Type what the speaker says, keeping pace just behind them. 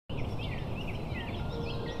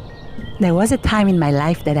There was a time in my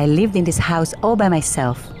life that I lived in this house all by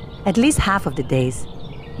myself, at least half of the days.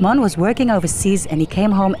 Mon was working overseas and he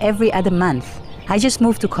came home every other month. I just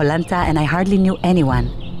moved to Koh Lanta and I hardly knew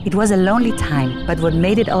anyone. It was a lonely time, but what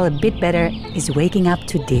made it all a bit better is waking up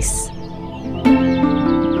to this.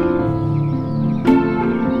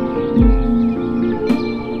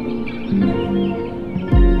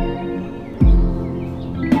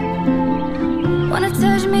 Wanna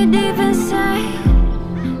touch me deep inside,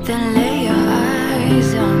 then lay your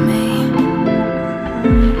eyes on me.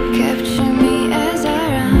 Capture me as I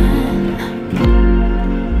run.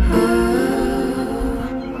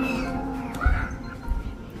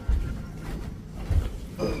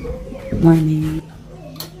 Good morning.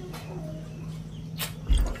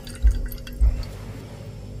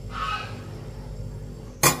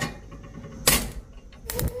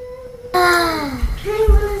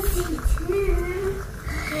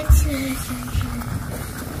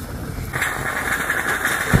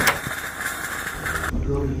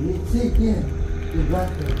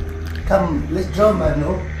 Come, let's draw,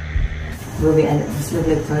 Manu. Movie, this looks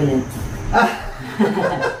like toilet.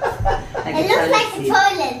 It looks like a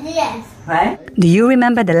toilet, yes. Right? Do you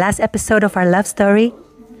remember the last episode of our love story?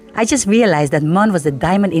 I just realized that Mon was the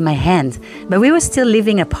diamond in my hand, but we were still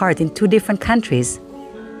living apart in 2 different countries.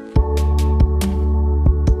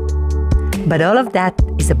 But all of that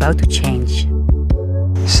is about to change.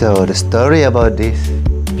 So the story about this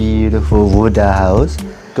beautiful Wooda House,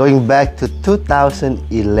 going back to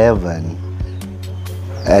 2011.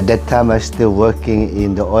 At that time, I was still working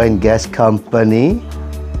in the oil and gas company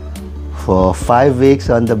for 5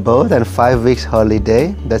 weeks on the boat and 5 weeks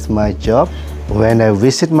holiday. That's my job. When I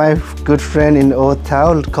visit my good friend in old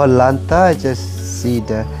town called Lanta, I just see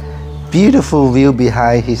the beautiful view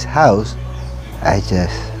behind his house. I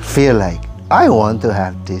just feel like I want to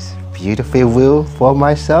have this beautiful view for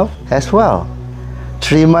myself as well.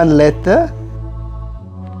 3 months later,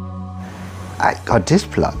 I got this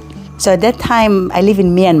plot. So at that time, I live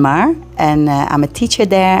in Myanmar, and I'm a teacher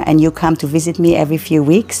there, and you come to visit me every few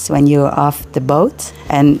weeks when you're off the boat.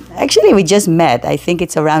 And actually, we just met. I think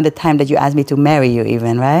it's around the time that you asked me to marry you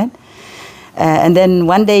even, right? And then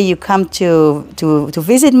one day you come to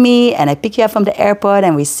visit me, and I pick you up from the airport,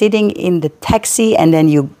 and we're sitting in the taxi, and then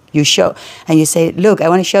you show, and you say, look, I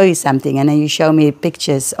want to show you something. And then you show me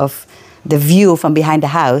pictures of the view from behind the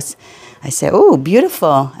house. I say, oh,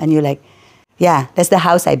 beautiful. And you're like, yeah, that's the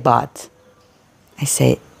house I bought. I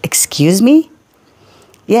say, excuse me?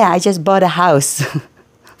 Yeah, I just bought a house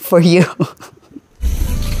for you.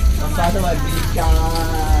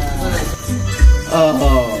 Oh.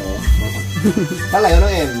 เท่าไหร่น้อ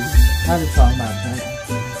งเอ็ม52 บาทครับ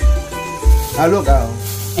เอาลูกเอา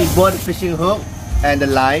We bought a fishing hook and the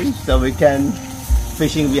line so we can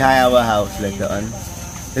fishing behind our house later on.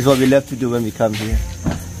 That's what we love to do when we come here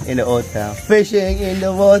in the old town. Fishing in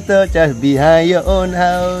the water just behind your own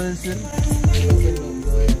house.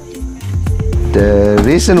 The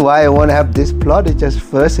reason why I want to have this plot is just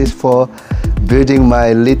first is for building my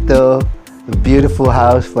little beautiful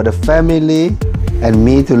house for the family and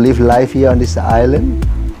me to live life here on this island.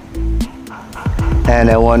 And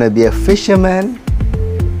I want to be a fisherman.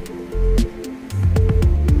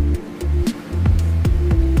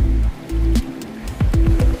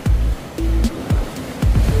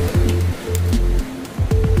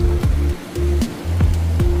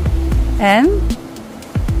 And?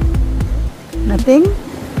 Nothing?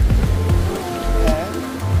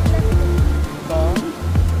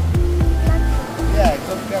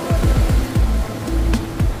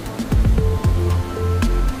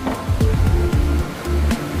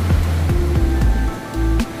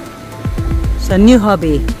 So new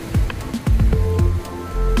hobby.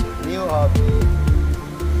 New hobby.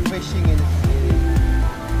 Fishing in the sea.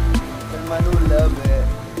 And Manu love it.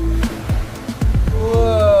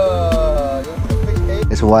 Whoa!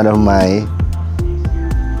 It's one of my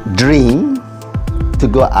dreams to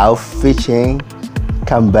go out fishing,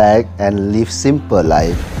 come back and live simple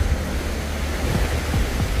life.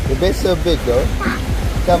 The bed's so big though.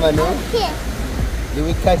 Come on, Okay. You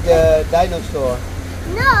will catch the dinosaur.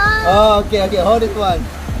 No. Oh, okay, hold it one.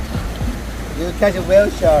 You will catch a whale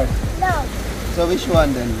shark. No. So which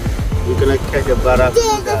one then? You're gonna catch a barracuda.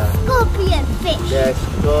 There's a scorpion fish. The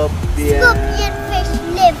scorpion. Scorpion fish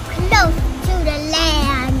live close to the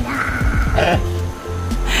land.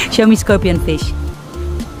 Show me scorpion fish.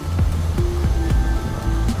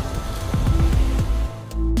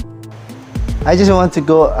 I just want to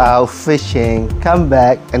go out fishing, come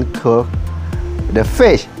back and cook the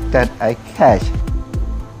fish that I catch.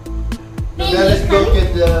 Now let's go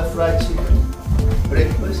get the fried chicken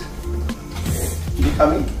breakfast. You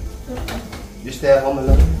coming? You stay at home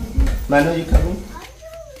alone? Manu, you coming?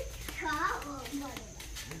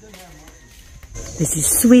 This is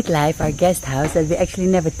Sweet Life, our guest house that we actually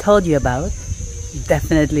never told you about.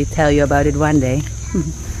 Definitely tell you about it one day.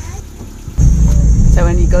 So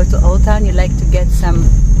when you go to Old Town, you like to get some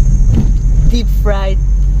deep fried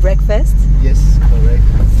breakfast? Yes, correct.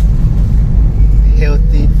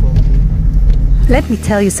 Healthy for me. Let me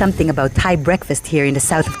tell you something about Thai breakfast here in the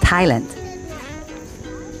south of Thailand.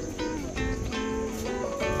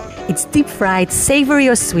 It's deep fried, savory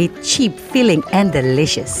or sweet, cheap, filling and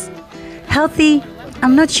delicious. Healthy?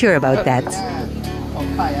 I'm not sure about that.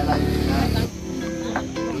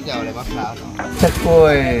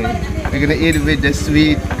 We're gonna eat with the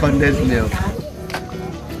sweet condensed milk.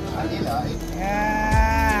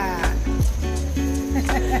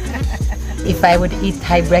 If I would eat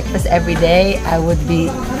Thai breakfast every day, I would be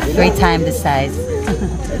 3 times the size.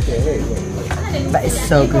 But it's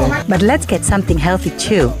so good. But let's get something healthy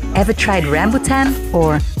too. Ever tried rambutan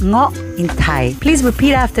or ngok in Thai? Please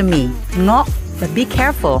repeat after me. Ngok, but be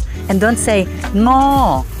careful and don't say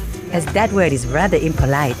ngo, as that word is rather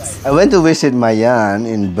impolite. I went to visit my aunt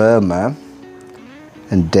in Burma,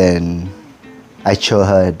 and then I show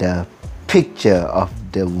her the picture of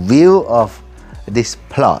the view of this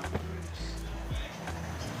plot.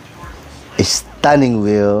 It's stunning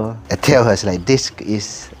view. I tell her like this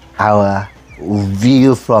is our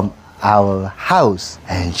view from our house,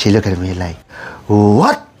 and she looked at me like,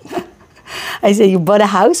 what? I said, you bought a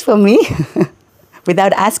house for me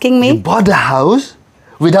without asking me? You bought a house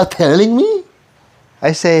without telling me?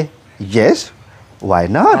 I say, yes, why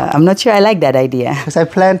not? I'm not sure I like that idea. Because I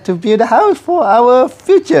plan to build a house for our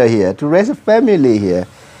future here, to raise a family here.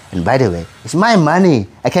 And by the way, it's my money.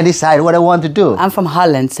 I can decide what I want to do. I'm from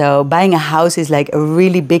Holland, so buying a house is like a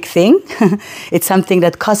really big thing. It's something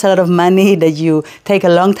that costs a lot of money, that you take a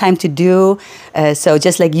long time to do. So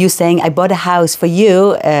just like you saying, I bought a house for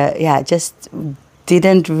you, yeah, just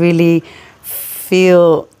didn't really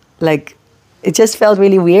feel like, it just felt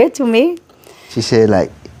really weird to me. She said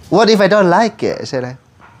like, what if I don't like it? I said like,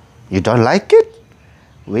 you don't like it?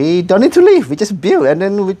 We don't need to leave. We just build and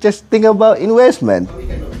then we just think about investment.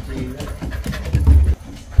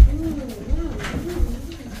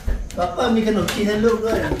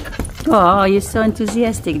 Oh, you're so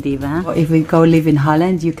enthusiastic, Diva. If we go live in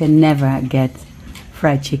Holland, you can never get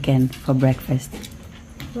fried chicken for breakfast.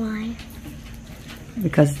 Why?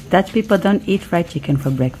 Because Dutch people don't eat fried chicken for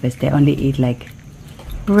breakfast. They only eat like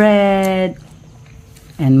bread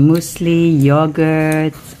and muesli,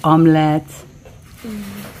 yogurt, omelette.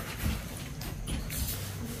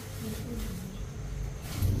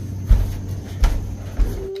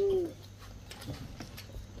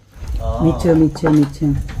 Me too, me too, me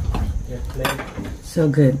too. So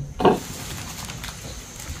good.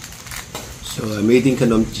 So I'm eating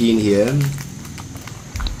khanom chin here.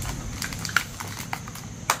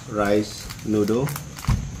 Rice noodle.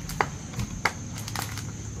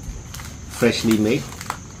 Freshly made.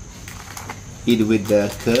 Eat with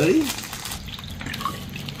the curry.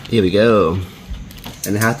 Here we go.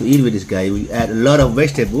 And how to eat with this guy? We add a lot of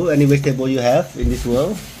vegetable. Any vegetable you have in this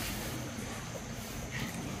world?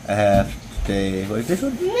 I have the, what is this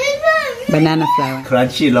one? Banana flour.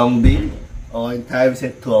 Crunchy long bean. Or in Thai we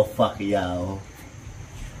say tua phak yao.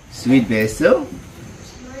 Sweet basil.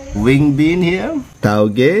 Wing bean here.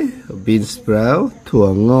 Tauge, bean sprout.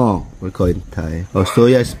 Tua ngok, we call it in Thai. Or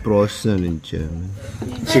soya sprossen in German.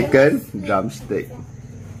 Chicken, drumstick.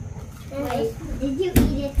 Wait, did you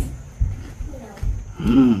eat it?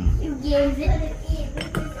 You gave it.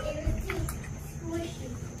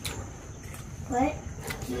 What?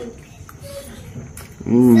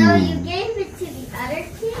 So you gave it to the other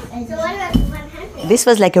kid? So what about 100? This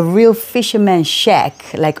was like a real fisherman's shack,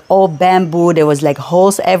 like all bamboo. There was like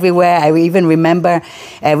holes everywhere. I even remember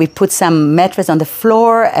we put some mattress on the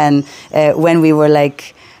floor, and when we were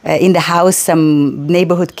like in the house, some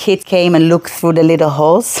neighborhood kid came and looked through the little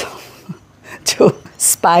holes to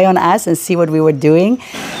spy on us and see what we were doing.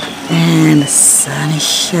 And the sun is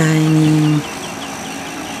shining.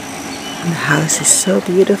 And the house is so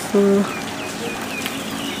beautiful.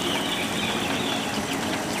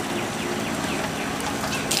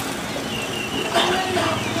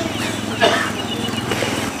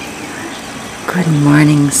 Good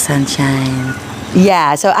morning, sunshine.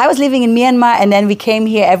 Yeah, so I was living in Myanmar, and then we came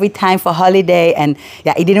here every time for holiday, and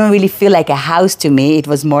yeah, it didn't really feel like a house to me. It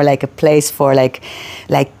was more like a place for like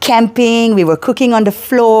camping. We were cooking on the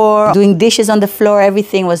floor, doing dishes on the floor.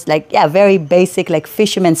 Everything was like, yeah, very basic, like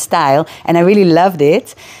fisherman style, and I really loved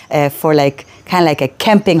it for like kind of like a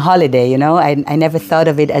camping holiday, you know. I never thought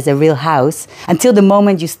of it as a real house until the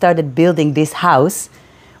moment you started building this house,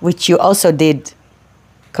 which you also did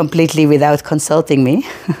completely without consulting me.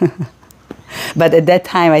 But at that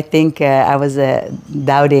time, I think I was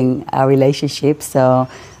doubting our relationship, so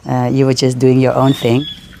you were just doing your own thing.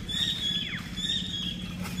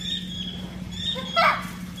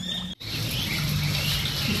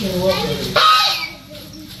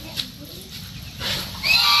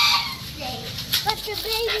 But the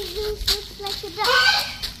baby goose looks like a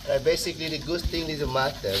duck. Basically, the goose thing is a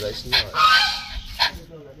matter, but it's not.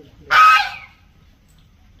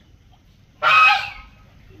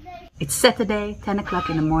 It's Saturday, 10 o'clock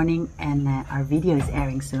in the morning, and our video is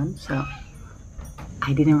airing soon, so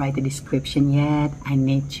I didn't write the description yet. I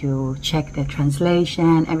need to check the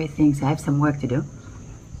translation, everything, so I have some work to do.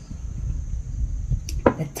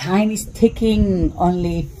 The time is ticking,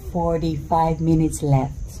 only 45 minutes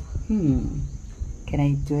left. Can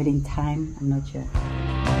I do it in time? I'm not sure.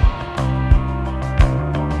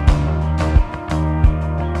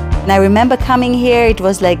 And I remember coming here, it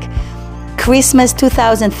was like Christmas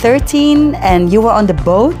 2013, and you were on the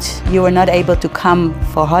boat. You were not able to come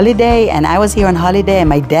for holiday, and I was here on holiday, and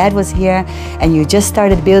my dad was here, and you just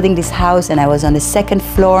started building this house, and I was on the second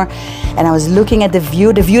floor, and I was looking at the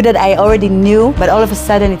view that I already knew, but all of a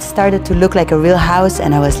sudden it started to look like a real house,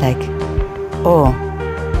 and I was like, oh,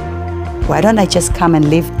 why don't I just come and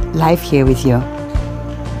live life here with you?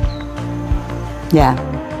 Yeah,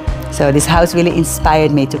 so this house really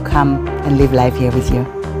inspired me to come and live life here with you.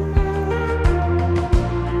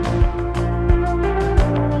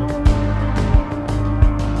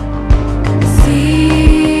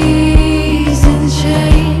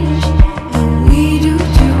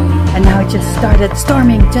 Just started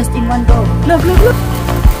storming just in one go. Look, look, look.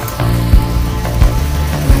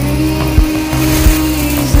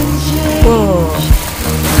 Whoa.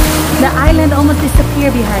 The island almost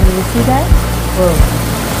disappeared behind me. You see that? Whoa.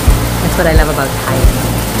 That's what I love about Thailand.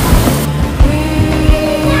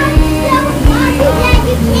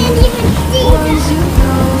 You can't even see them.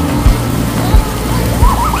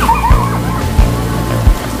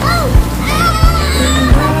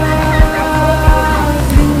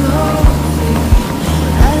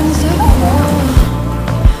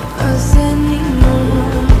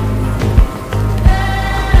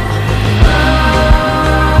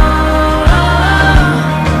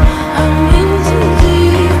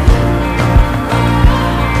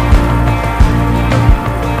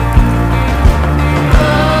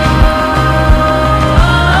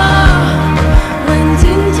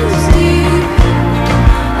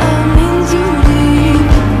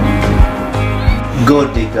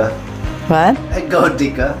 Gold digger. What? A gold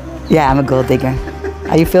digger. Yeah, I'm a gold digger.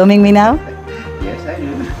 Are you filming me now? Yes, I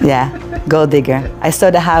do. Yeah, gold digger. I saw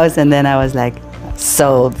the house and then I was like,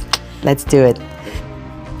 sold. Let's do it.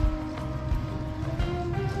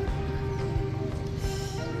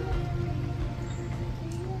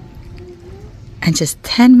 And just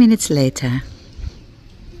 10 minutes later,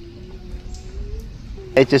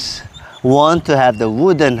 I just want to have the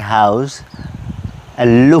wooden house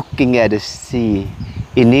and looking at the sea.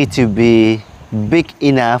 It needs to be big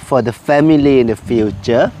enough for the family in the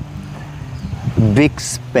future. Big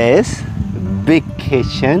space, big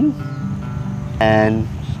kitchen, and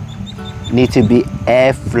need to be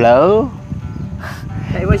airflow.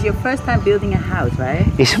 it was your first time building a house, right?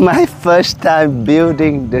 It's my first time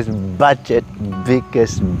building this budget,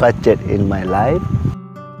 biggest budget in my life.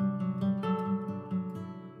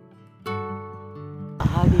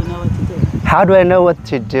 How do you know what to do? How do I know what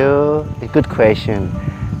to do? A good question.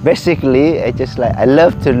 Basically, I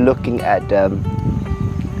love to looking at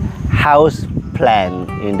house plan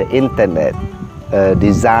in the internet,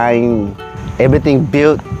 design, everything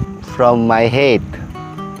built from my head,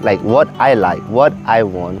 like what I like, what I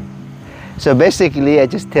want. So basically, I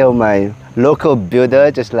just tell my local builder,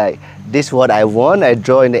 just like, this is what I want. I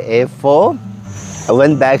draw in the A4. I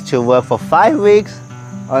went back to work for 5 weeks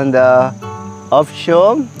on the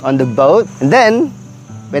offshore, on the boat. And then,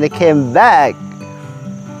 when I came back,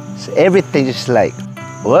 so everything just like,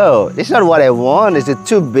 whoa, this is not what I want. Is it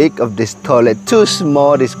too big of this toilet, too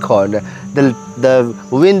small this corner? The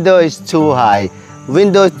window is too high,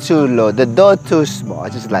 window too low, the door too small.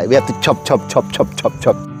 Just like, we have to chop.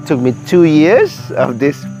 Took me 2 years of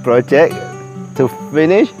this project to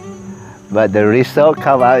finish, but the result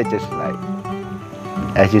come out just like,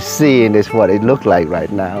 as you see, and this what it look like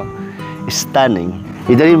right now. It's stunning.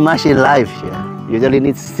 You don't need much in life here. You only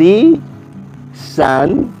need sea,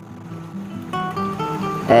 sun,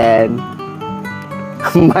 and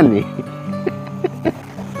money.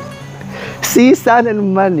 Sea, sun,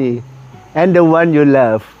 and money. and the one you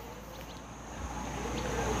love.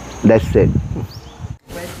 That's it.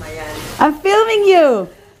 I'm filming you.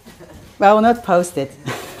 Well, I will not post it.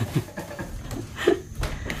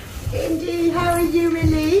 Indy, how are you,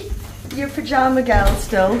 Millie? You're pajama girl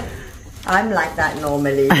still. I'm like that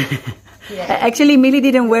normally. Yeah. Actually, Millie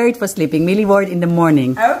didn't wear it for sleeping. Millie wore it in the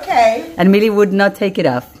morning. Okay. And Millie would not take it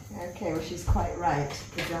off. Okay, well, she's quite right.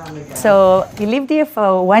 Pajama girl. So you lived here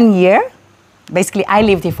for 1 year. Basically, I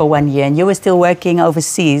lived here for 1 year, and you were still working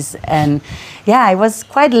overseas. And yeah, it was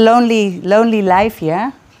quite a lonely life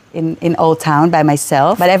here in Old Town by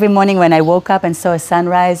myself. But every morning when I woke up and saw a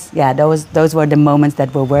sunrise, yeah, those were the moments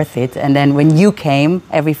that were worth it. And then when you came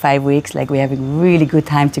every 5 weeks, like we're having really good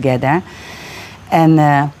time together.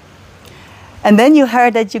 And then you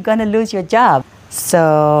heard that you're gonna lose your job.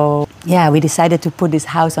 So yeah, we decided to put this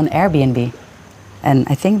house on Airbnb. And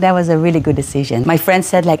I think that was a really good decision. My friend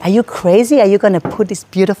said, like, are you crazy? Are you gonna put this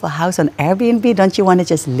beautiful house on Airbnb? Don't you wanna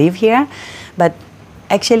just live here? But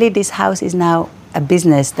actually this house is now a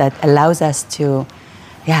business that allows us to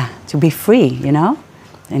be free, you know?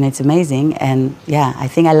 And it's amazing. And yeah, I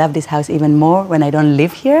think I love this house even more when I don't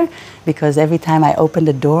live here, because every time I open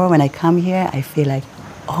the door, when I come here, I feel like,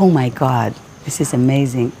 oh my God, this is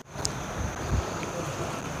amazing.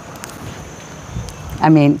 I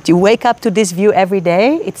mean, to wake up to this view every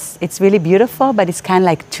day, it's really beautiful, but it's kind of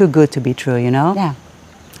like too good to be true, you know? Yeah,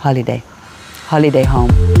 holiday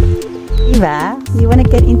home. Eva, you want to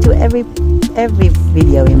get into every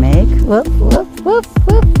video we make? Whoop, whoop, whoop,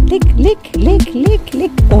 whoop, lick, lick, lick, lick,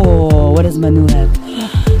 lick. Oh, what does Manu have?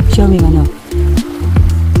 Show me, Manu.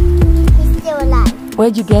 He's still alive.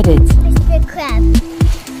 Where'd you get it? Mr. Crab.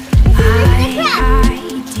 Mr. Crab.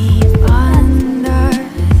 Deep under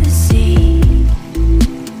the sea,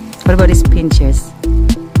 What about these pinchers?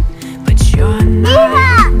 but you're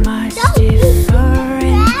not much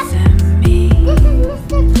different than me. This is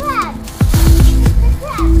Mr. Crab. Mr.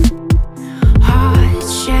 Crab. Hard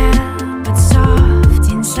shell, but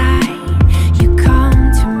soft inside. You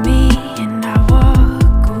come to me and I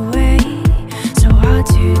walk away. So hard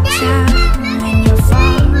to tell when you're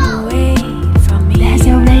far away from me. There's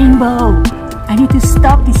a rainbow. I need to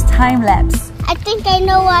stop this time lapse. I think I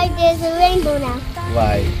know why there's a rainbow now.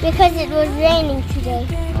 Why? Because it was raining today.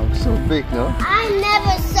 I'm so big, no? I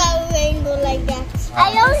never saw a rainbow like that.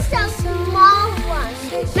 I only saw small ones.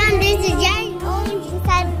 Mom, there's a giant orange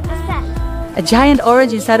inside of the sun. A giant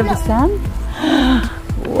orange inside of the sun?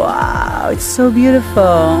 Wow, it's so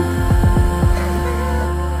beautiful.